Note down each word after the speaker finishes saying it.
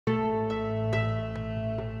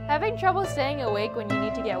Having trouble staying awake when you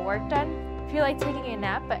need to get work done? Feel like taking a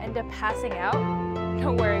nap but end up passing out?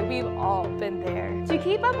 Don't worry, we've all been there. To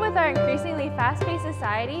keep up with our increasingly fast-paced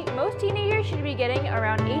society, most teenagers should be getting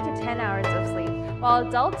around 8 to 10 hours of sleep, while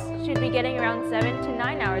adults should be getting around 7 to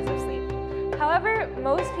 9 hours of sleep. However,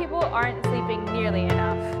 most people aren't sleeping nearly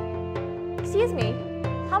enough. Excuse me,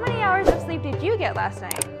 how many hours of sleep did you get last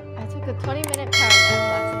night? I took a 20-minute power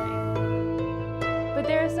nap last night. But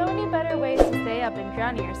there are so many better ways to stay up and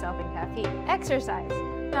drowning yourself in caffeine. Exercise.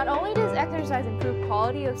 Not only does exercise improve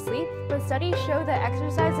quality of sleep, but studies show that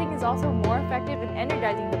exercising is also more effective in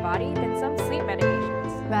energizing the body than some sleep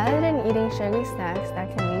medications. Rather than eating sugary snacks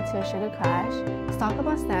that can lead to a sugar crash, stock up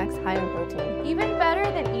on snacks high in protein. Even better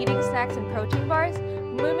than eating snacks and protein bars,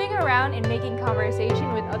 moving around and making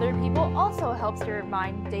conversation with other people also helps your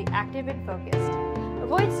mind stay active and focused.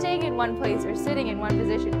 Avoid staying in one place or sitting in one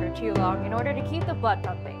position for too long in order to keep the blood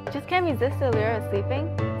pumping. Just can't resist the allure of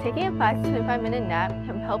sleeping? Taking a 5 to 25-minute nap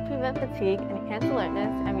can help prevent fatigue and enhance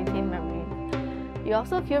alertness and retain memory. You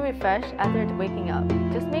also feel refreshed after waking up.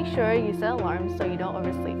 Just make sure you set alarms so you don't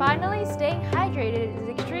oversleep. Finally, staying hydrated is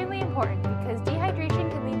extremely important because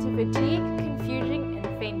dehydration can lead to fatigue, confusion,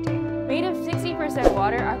 and fainting. Made of 60%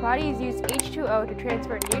 water, our bodies use H2O to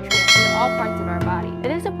transfer nutrients to all parts of our body.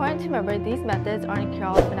 It is important to remember these methods aren't a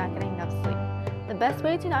cure-all for not getting enough sleep. The best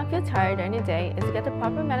way to not feel tired during the day is to get the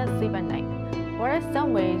proper amount of sleep at night. What are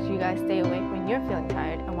some ways you guys stay awake when you're feeling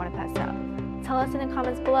tired and want to pass out? Tell us in the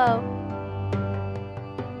comments below.